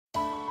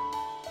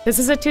This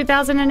is a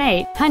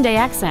 2008 Hyundai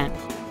Accent.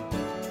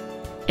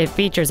 It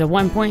features a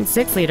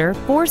 1.6-liter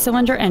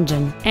four-cylinder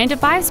engine and a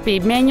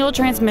 5-speed manual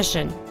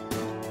transmission.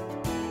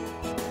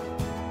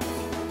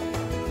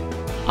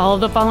 All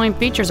of the following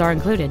features are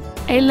included: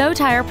 a low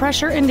tire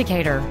pressure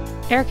indicator,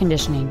 air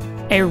conditioning,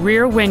 a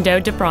rear window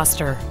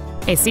defroster,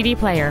 a CD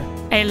player,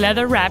 a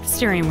leather-wrapped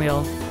steering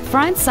wheel,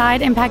 front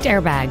side impact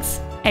airbags,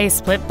 a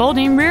split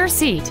folding rear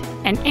seat,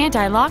 an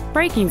anti-lock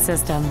braking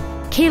system,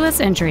 keyless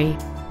entry,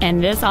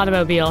 and this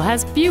automobile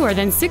has fewer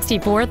than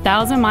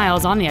 64,000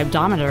 miles on the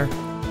odometer.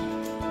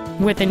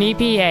 With an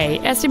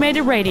EPA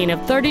estimated rating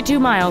of 32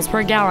 miles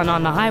per gallon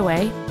on the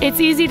highway, it's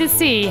easy to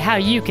see how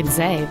you can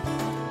save.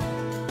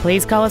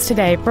 Please call us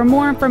today for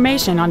more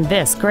information on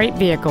this great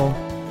vehicle.